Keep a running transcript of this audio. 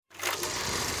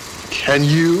Can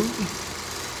you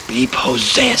be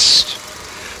possessed?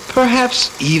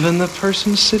 Perhaps even the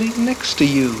person sitting next to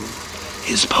you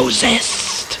is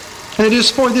possessed. And it is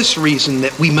for this reason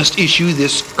that we must issue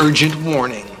this urgent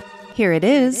warning. Here it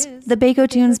is, the Baco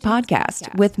Tunes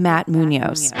podcast with Matt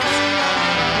Munoz.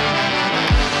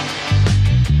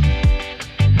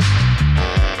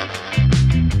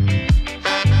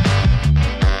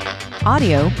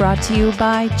 Audio brought to you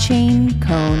by Chain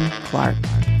Cone Clark.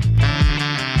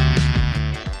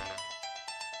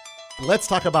 Let's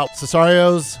talk about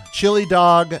Cesario's Chili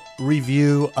Dog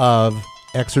review of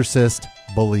Exorcist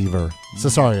Believer.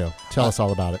 Cesario, tell us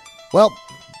all about it. Well,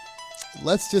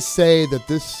 let's just say that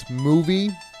this movie,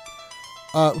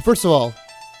 first of all,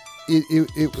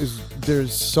 it was,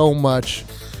 there's so much,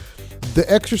 The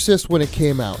Exorcist when it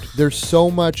came out, there's so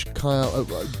much kind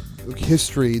of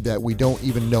history that we don't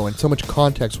even know, and so much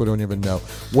context we don't even know.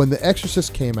 When The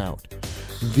Exorcist came out,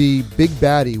 the big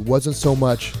baddie wasn't so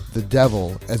much the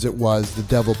devil as it was the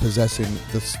devil possessing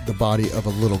the body of a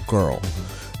little girl.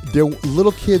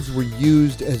 Little kids were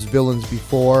used as villains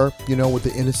before, with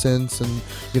the Innocents and,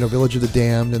 Village of the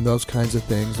Damned and those kinds of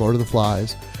things, Lord of the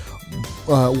Flies,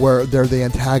 where they're the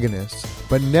antagonists.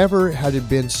 But never had it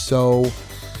been so,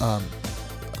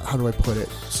 how do I put it,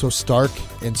 so stark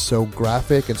and so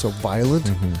graphic and so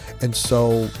violent and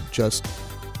so just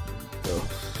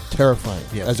terrifying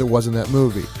as it was in that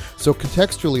movie. So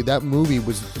contextually, that movie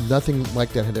was nothing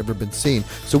like that had ever been seen.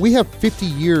 So we have 50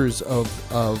 years of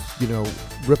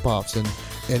rip-offs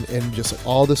and just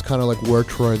all this kind of like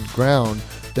war-torn ground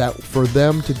that for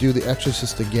them to do The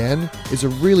Exorcist again is a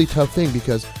really tough thing,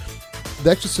 because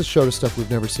The Exorcist showed us stuff we've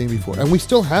never seen before, and we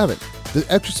still haven't. The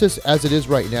Exorcist, as it is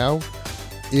right now,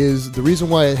 is the reason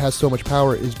why it has so much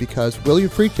power is because William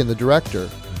Friedkin, the director,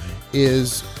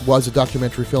 was a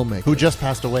documentary filmmaker Who just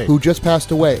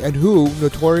passed away, and who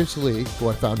notoriously, who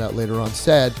I found out later on,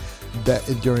 said that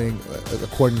during,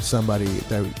 according to somebody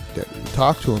that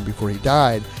talked to him before he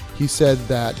died, he said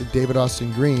that David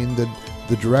Austin Green,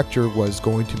 the director, was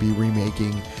going to be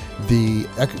making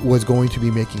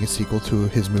a sequel to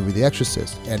his movie The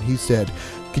Exorcist. And he said,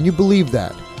 can you believe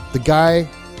that? The guy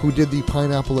who did the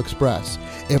Pineapple Express,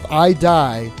 if I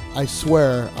die, I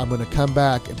swear I'm going to come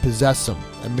back and possess him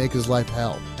and make his life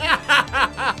hell.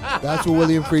 That's what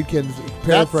William Friedkin,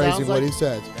 paraphrasing what he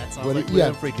said. That sounds like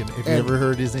William Friedkin, if you ever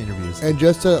heard his interviews. And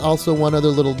just also one other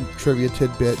little trivia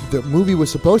tidbit, the movie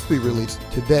was supposed to be released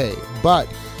today, but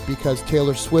because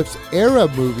Taylor Swift's Era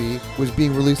movie was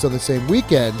being released on the same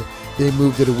weekend, they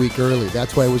moved it a week early.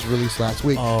 That's why it was released last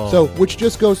week. Oh. So, which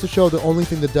just goes to show the only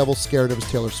thing the devil's scared of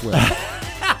is Taylor Swift.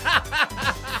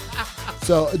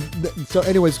 So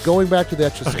anyways, going back to The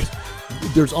Exorcist,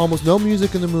 there's almost no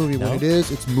music in the movie. No? When it is,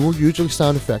 it's more usually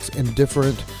sound effects in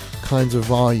different kinds of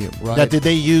volume, right? Now, did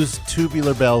they use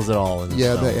tubular bells at all in this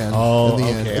film? The end. Oh, in the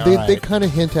okay, end. They kind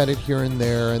of hint at it here and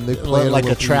there, and they play like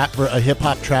it a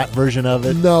hip-hop trap version of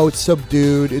it? No, it's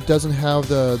subdued. It doesn't have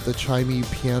the chimey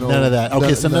piano. None of that.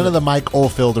 Okay, none of the Mike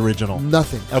Oldfield original.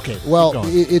 Nothing. Okay. Well,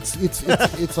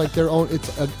 it's like their own.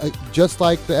 It's just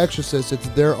like The Exorcist. It's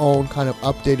their own kind of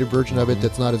updated version of it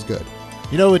that's not as good.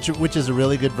 You know which is a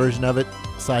really good version of it?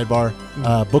 Sidebar.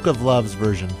 Book of Love's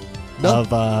version. No.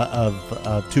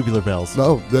 Of tubular bells.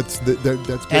 No, that's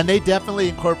good. And they definitely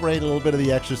incorporate a little bit of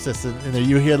The Exorcist in there.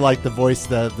 You hear like the voice,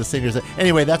 the singers.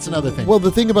 Anyway, that's another thing. Well,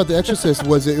 the thing about The Exorcist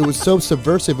was it was so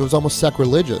subversive. It was almost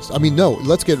sacrilegious. I mean, no,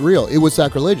 let's get real. It was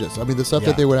sacrilegious. I mean, the stuff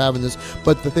that they would have in this.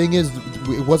 But the thing is,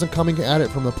 it wasn't coming at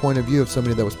it from the point of view of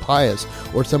somebody that was pious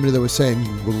or somebody that was saying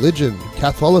religion,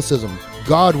 Catholicism,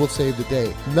 God will save the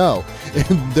day. No,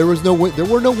 and there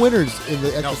were no winners in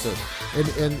The Exorcist. No.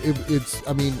 And it's,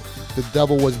 I mean, the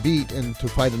devil was beat and to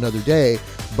fight another day,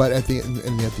 but at the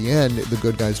end, the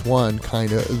good guys won,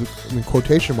 kind of, I mean,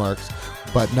 quotation marks,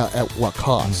 but not at what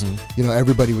cost.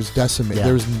 Everybody was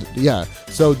decimated.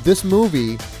 So this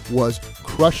movie was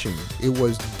crushing. It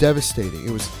was devastating.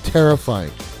 It was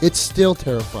terrifying. It's still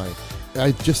terrifying.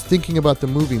 Just thinking about the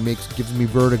movie gives me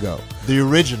vertigo. The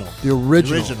original.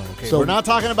 Okay, so we're not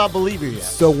talking about Believer yet.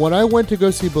 So when I went to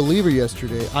go see Believer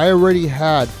yesterday, I already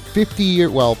had 50 years.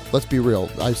 Well, let's be real.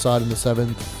 I saw it in the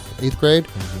 7th, 8th grade.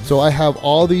 So I have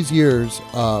all these years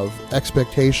of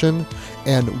expectation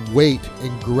and weight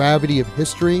and gravity of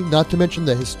history, not to mention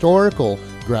the historical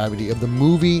gravity of the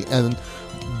movie and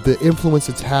the influence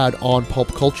it's had on pulp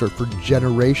culture for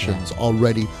generations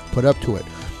already put up to it.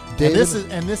 And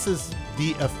this is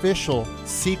the official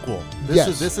sequel.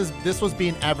 Yes. This was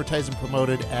being advertised and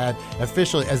promoted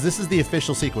officially as this is the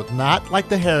official sequel, not like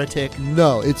The Heretic.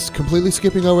 No, it's completely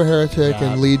skipping over Heretic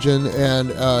Yeah. and Legion and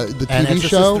the And TV Exorcist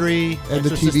show 3, and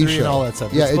the Exorcist TV 3 show and all that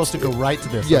stuff. Yeah, it's supposed to go right to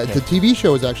this. Yeah, Okay. the TV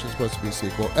show is actually supposed to be a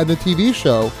sequel, and the TV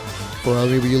show, for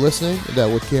any of you listening,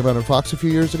 that came out on Fox a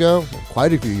few years ago,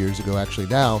 quite a few years ago actually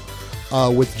now,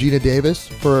 with Gina Davis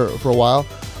for a while.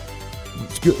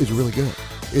 It's good. It's really good.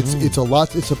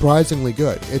 It's surprisingly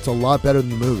good. It's a lot better than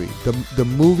the movie. The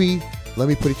movie, let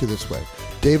me put it to you this way: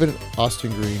 David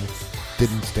Austin Green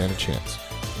didn't stand a chance.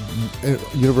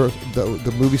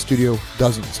 The movie studio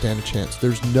doesn't stand a chance.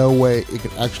 There's no way it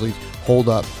can actually hold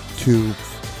up to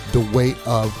the weight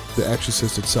of The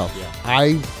Exorcist itself. Yeah.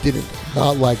 I did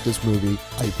not like this movie.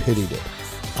 I pitied it.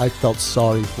 I felt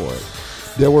sorry for it.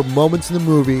 There were moments in the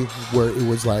movie where it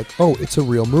was like, oh, it's a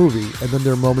real movie. And then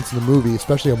there are moments in the movie,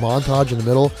 especially a montage in the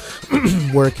middle,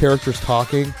 where a character's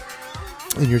talking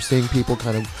and you're seeing people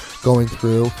kind of going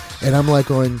through. And I'm like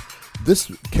going, this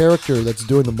character that's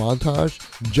doing the montage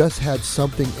just had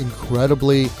something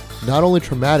incredibly, not only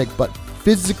traumatic, but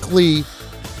physically,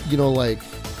 like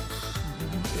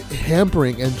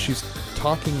hampering. And she's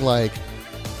talking like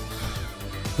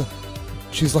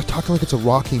it's a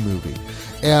Rocky movie.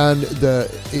 And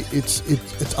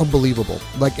it's unbelievable,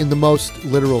 like in the most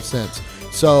literal sense.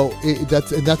 So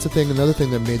that's the thing. Another thing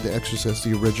that made The Exorcist,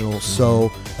 the original,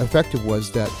 so effective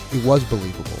was that it was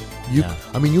believable.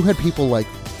 I mean, you had people like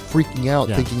freaking out,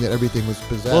 thinking that everything was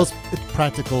possessed. Well, it's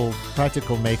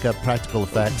practical makeup, practical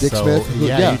effects. Dick Smith,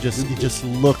 it just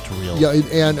looked real. Yeah,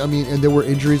 and I mean, and there were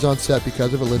injuries on set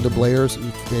because of it. Linda Blair's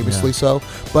famously so,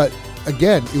 but.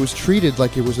 Again, it was treated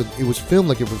like it was filmed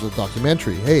like it was a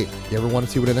documentary. Hey, you ever want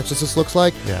to see what an exorcist looks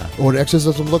like? Yeah. Or what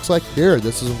exorcism looks like? Here,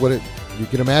 this is what it. You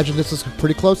can imagine this is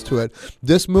pretty close to it.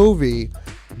 This movie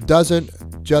doesn't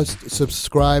just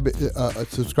subscribe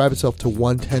itself to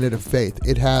one tenet of faith.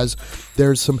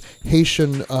 There's some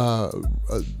Haitian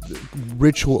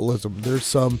ritualism. There's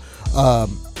some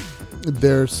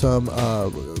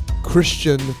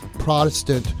Christian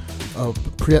Protestant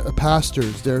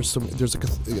pastors. There's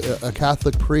a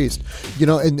Catholic priest,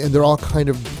 and they're all kind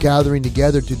of gathering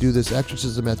together to do this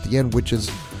exorcism at the end, which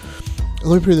is,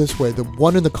 let me put it this way: the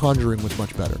one in The Conjuring was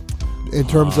much better in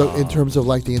terms of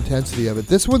like the intensity of it.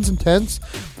 This one's intense,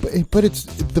 but it's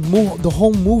the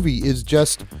whole movie is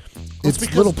just.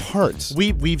 It's little parts.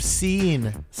 We've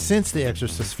seen since the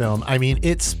Exorcist film. I mean,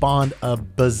 it spawned a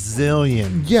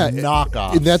bazillion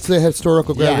knockoffs. And that's the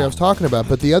historical gravity I was talking about.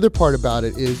 But the other part about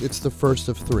it is it's the first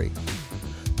of three.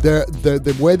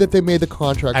 The way that they made the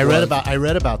contract. I read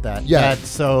about that. Yeah.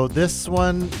 So this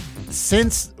one,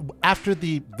 since after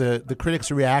the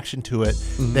critics' reaction to it,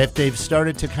 that they've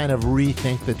started to kind of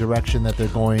rethink the direction that they're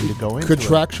going to go into.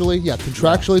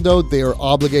 Contractually though, they are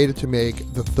obligated to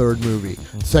make the third movie,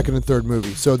 second and third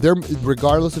movie. So they're,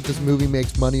 regardless if this movie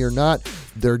makes money or not,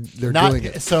 they're doing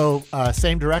it. So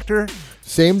same director?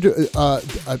 I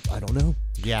don't know.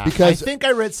 Yeah, because I think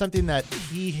I read something that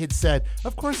he had said,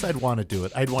 of course I'd want to do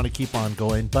it. I'd want to keep on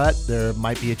going, but there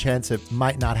might be a chance it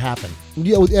might not happen.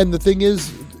 Yeah, and the thing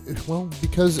is, well,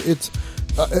 because it's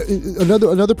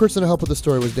another person to help with the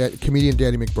story was comedian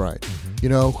Danny McBride,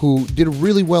 who did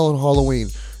really well on Halloween.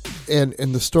 And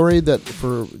the story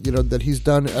that he's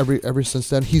done ever since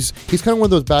then, he's kind of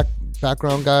one of those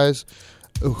background guys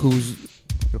who's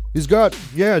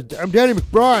I'm Danny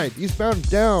McBride, eastbound and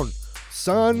down,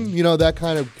 son, that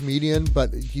kind of comedian,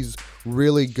 but he's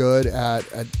really good at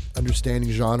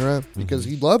understanding genre because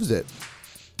he loves it.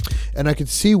 And I could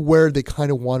see where they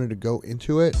kind of wanted to go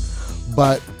into it,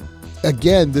 but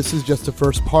again, this is just the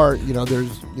first part.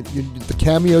 There's the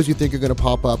cameos you think are going to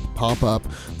pop up.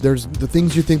 There's the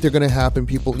things you think they're going to happen.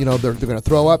 People, they're going to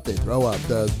throw up. They throw up.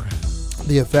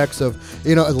 The effects of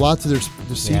lots of their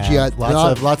CGI,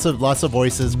 lots of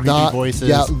voices, creepy voices.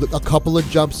 Yeah, a couple of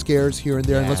jump scares here and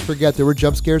there. And let's forget there were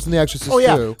jump scares in The Exorcist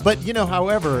too. But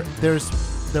however,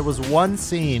 there was one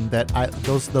scene that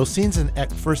those scenes in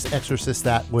first Exorcist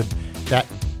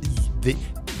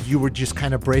you were just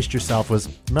kind of braced yourself. Was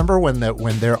remember when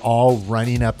they're all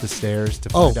running up the stairs to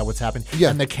find out what's happening,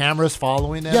 and the camera's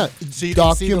following them. Yeah, so you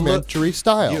documentary can see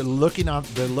style. You're looking on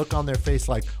the look on their face,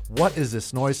 like, what is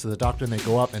this noise? To the doctor, and they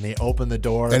go up and they open the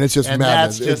door, and it's just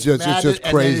madness. It's just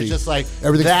crazy. And it's just like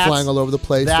everything's flying all over the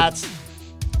place.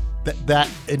 that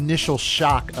initial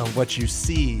shock of what you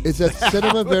see. It's that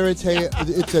cinema verite.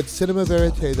 It's that cinema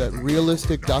verite, that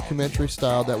realistic documentary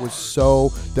style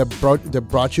that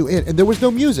brought you in. And there was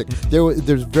no music.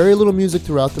 There's very little music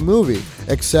throughout the movie,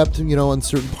 except in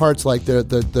certain parts, like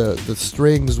the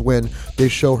strings when they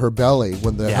show her belly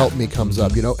when the "Help Me" comes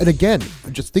up. And again,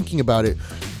 just thinking about it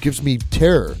gives me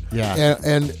terror. Yeah,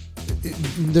 and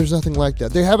there's nothing like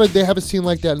that. They have a scene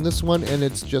like that in this one, and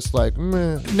it's just like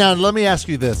meh. Now let me ask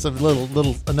you this: another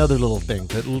little thing,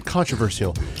 a little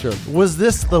controversial. Sure. Was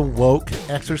this the woke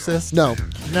Exorcist? No.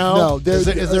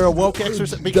 Is there a woke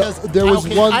Exorcist? Because there was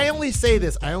one. I only say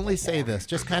this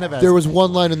just kind of as there was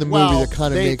one line in the movie that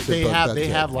kind of makes it. They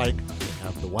have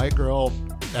the white girl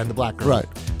and the black girl. Right.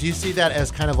 Do you see that as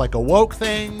kind of like a woke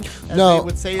thing? As no, they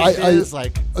would say it is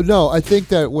like. No, I think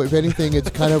that if anything, it's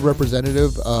kind of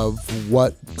representative of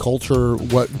what culture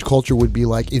would be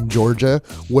like in Georgia,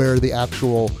 where the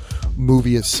actual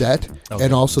movie is set,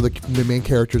 and also the main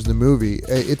characters in the movie.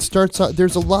 It starts out.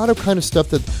 There's a lot of kind of stuff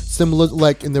that similar,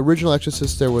 like in the original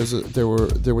Exorcist. There was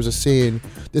a scene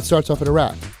that starts off in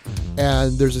Iraq.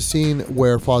 And there's a scene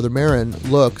where Father Merrin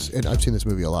looks, and I've seen this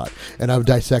movie a lot, and I've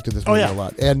dissected this movie a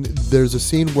lot. And there's a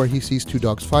scene where he sees two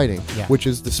dogs fighting, which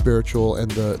is the spiritual and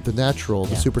the natural,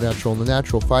 the supernatural and the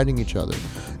natural fighting each other.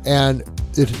 And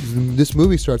this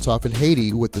movie starts off in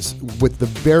Haiti with the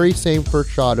very same first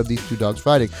shot of these two dogs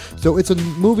fighting. So it's a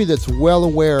movie that's well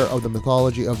aware of the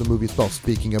mythology of the movie as well.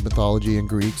 Speaking of mythology and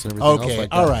Greeks and everything else like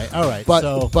that. All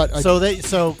right. So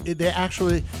they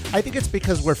actually, I think it's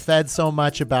because we're fed so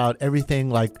much about everything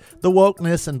like the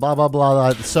wokeness and blah blah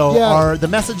blah. So the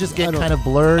messages get kind of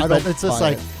blurred, but it's just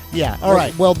like. Yeah. All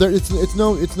right. Well, it's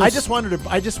no. I just wanted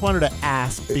to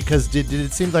ask because did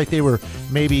it seem like they were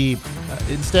maybe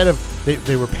instead of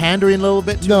they were pandering a little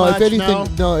bit too much? If anything,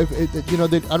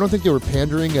 I don't think they were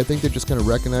pandering. I think they just kind of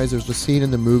recognized there's a scene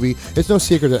in the movie. It's no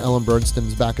secret that Ellen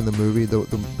Bernstein's back in the movie.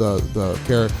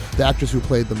 The actress who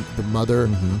played the mother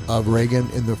of Reagan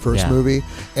in the first movie,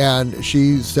 and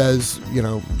she says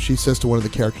to one of the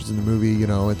characters in the movie,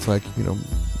 it's like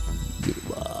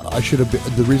I should have been,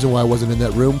 the reason why I wasn't in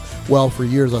that room. Well, for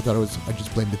years I thought I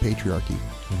just blamed the patriarchy,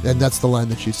 and that's the line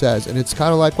that she says, and it's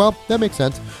kind of like, well, that makes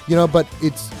sense, but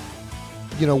it's,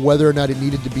 whether or not it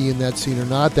needed to be in that scene or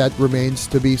not, that remains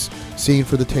to be seen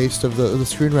for the taste of the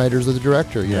screenwriters or the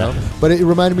director, But it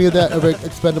reminded me of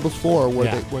Expendables 4, where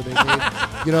they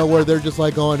made, where they're just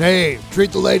like going, hey,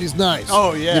 treat the ladies nice.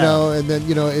 Oh yeah. And then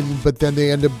but then they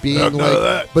end up being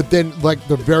but then like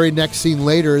the very next scene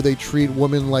later, they treat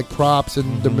women like props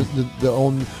and the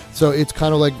own. So it's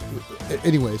kind of like,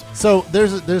 anyways. So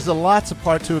there's a lots of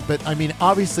part to it, but I mean,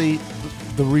 obviously,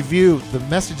 the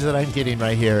message that I'm getting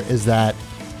right here is that.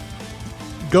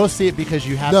 Go see it because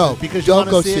you have to. Because you don't want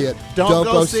go to see it. Don't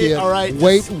go see it. All right.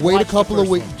 Wait a couple of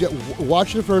weeks.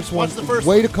 Watch the first one.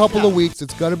 Wait a couple of weeks.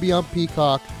 It's gonna be on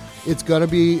Peacock. It's gonna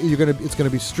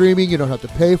be streaming. You don't have to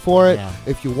pay for it. Yeah.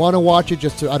 If you want to watch it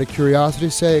just out of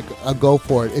curiosity's sake, go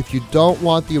for it. If you don't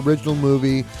want the original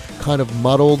movie kind of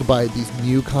muddled by these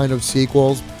new kind of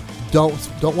sequels, don't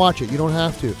watch it. You don't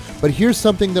have to. But here's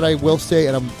something that I will say,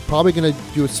 and I'm probably gonna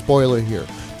do a spoiler here.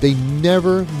 They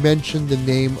never mention the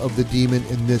name of the demon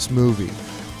in this movie,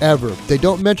 ever. They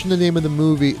don't mention the name of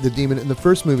the demon in the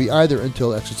first movie either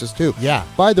until Exorcist 2. Yeah.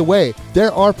 By the way,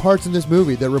 there are parts in this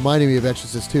movie that reminded me of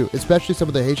Exorcist 2, especially some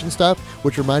of the Haitian stuff,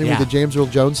 which reminded me of the James Earl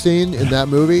Jones scene in that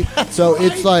movie. So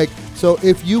it's like,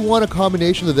 if you want a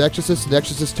combination of The Exorcist and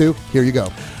Exorcist 2, here you go.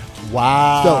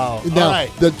 Wow. So now,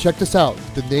 check this out.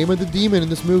 The name of the demon in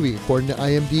this movie, according to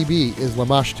IMDb, is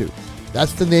Lamashtu.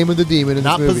 That's the name of the demon in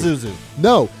this movie. Not Pazuzu.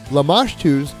 No,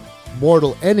 Lamashtu's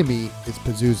mortal enemy is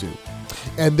Pazuzu.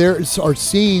 And there are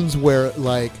scenes where,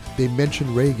 like, they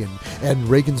mention Reagan, and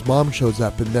Reagan's mom shows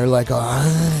up, and they're like,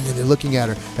 and they're looking at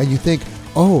her, and you think,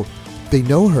 oh, they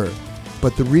know her.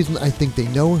 But the reason I think they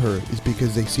know her is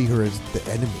because they see her as the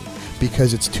enemy,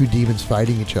 because it's two demons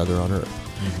fighting each other on Earth.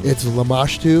 It's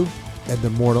Lamashtu and the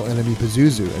mortal enemy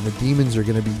Pazuzu, and the demons are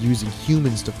going to be using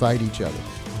humans to fight each other.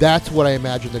 That's what I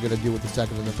imagine they're going to do with the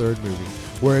second and the third movie,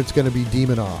 where it's going to be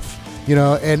demon off.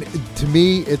 And to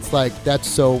me, it's like, that's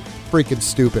so freaking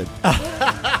stupid.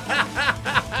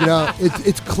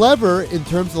 It's clever in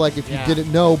terms of like if you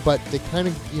didn't know, but they kind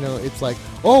of, it's like,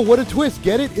 oh, what a twist!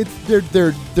 Get it? It's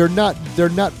they're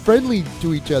not friendly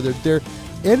to each other. They're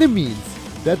enemies.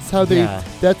 That's how they.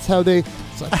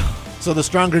 It's like, so the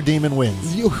stronger demon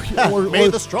wins. May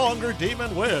the stronger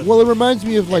demon win. Well, it reminds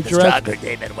me of like Stronger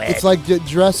demon wins. It's like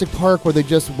Jurassic Park, where they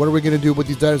just, what are we going to do with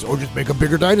these dinosaurs? Oh, just make a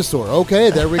bigger dinosaur.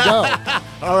 Okay, there we go.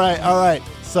 All right.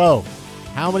 So,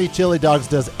 how many chili dogs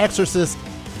does Exorcist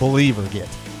Believer get?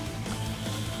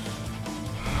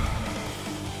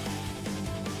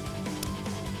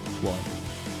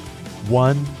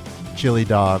 one chili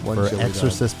dog One for chili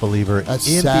Exorcist believer in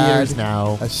sad- theaters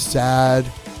now. A sad,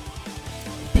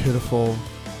 pitiful.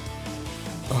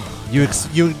 You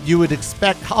would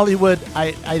expect Hollywood.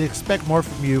 I'd expect more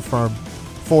from you for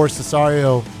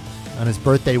Cesario on his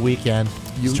birthday weekend.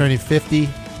 He's turning 50.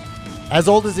 As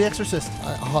old as The Exorcist.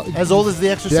 As old as The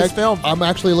Exorcist film. I'm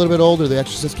actually a little bit older. The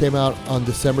Exorcist came out on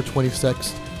December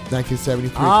 26th,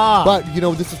 1973. But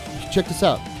check this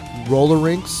out. Roller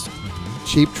rinks,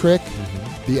 Cheap Trick,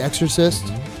 The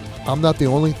Exorcist. I'm not the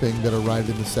only thing that arrived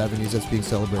in the 70s that's being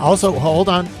celebrated. Also, hold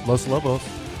on. Los Lobos.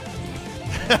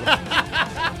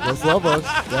 Los Lobos.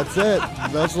 That's it.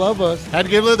 Los Lobos. Had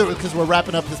to give a little because we're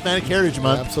wrapping up Hispanic Heritage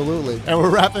Month. Absolutely. And we're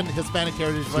wrapping Hispanic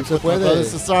Heritage Month with my puede. brother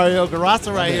Cesario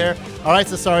Garasa right here. All right,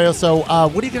 Cesario. So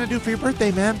what are you going to do for your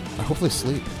birthday, man? I hopefully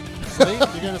sleep. Sleep? You're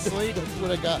going to sleep? That's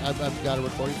what I got. I've got a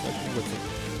recording session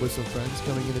with some friends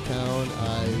coming into town.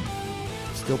 I'm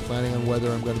still planning on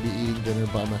whether I'm going to be eating dinner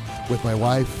with my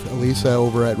wife, Elisa,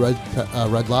 over at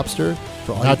Red Lobster.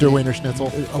 Not their Wiener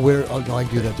Schnitzel. No, I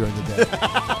can do that during the day.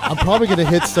 I'm probably going to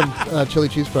hit some chili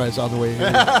cheese fries on the way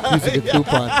here using a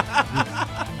coupon.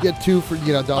 Get two for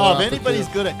 $1. Oh, if anybody's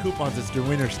good at coupons, it's their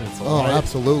Wiener Schnitzel. Oh, right?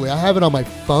 absolutely. I have it on my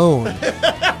phone.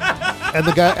 And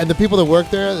the people that work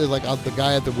there, they're like, the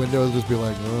guy at the window will just be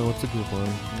like, "Oh, what's a coupon?"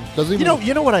 Doesn't even.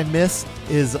 You know what I miss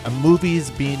is movies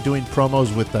doing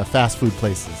promos with fast food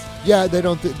places. Yeah, they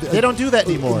don't. They don't do that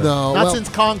anymore. No, not since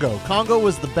Congo. Congo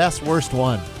was the worst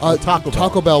one.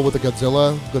 Taco Bell with the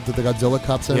Godzilla, the Godzilla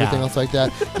cups and everything else like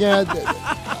that. Yeah.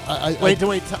 Wait.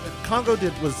 Congo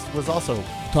was also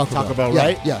Taco Bell, yeah,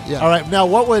 right? Yeah. All right. Now,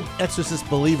 what would Exorcist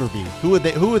believer be? Who would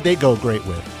they go great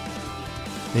with?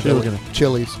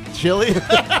 Chili's. Chili.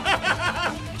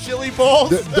 Chili bowls.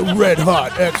 The red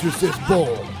hot Exorcist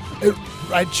bowl.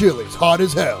 Right, Chili's, hot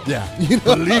as hell. Yeah.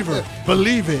 Believer,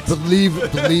 believe it.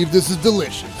 Believe this is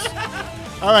delicious.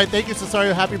 All right, thank you,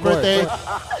 Cesario. Happy birthday.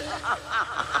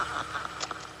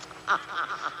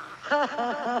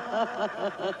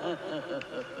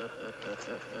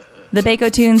 The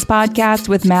Baco Tunes podcast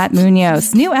with Matt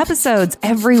Munoz. New episodes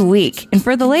every week. And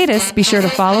for the latest, be sure to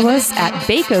follow us at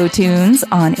Baco Tunes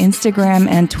on Instagram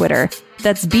and Twitter.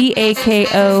 That's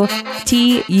BAKOTUNES.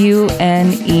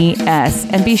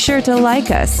 And be sure to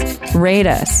like us, rate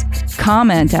us,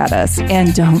 comment at us,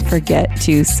 and don't forget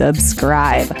to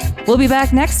subscribe. We'll be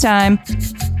back next time.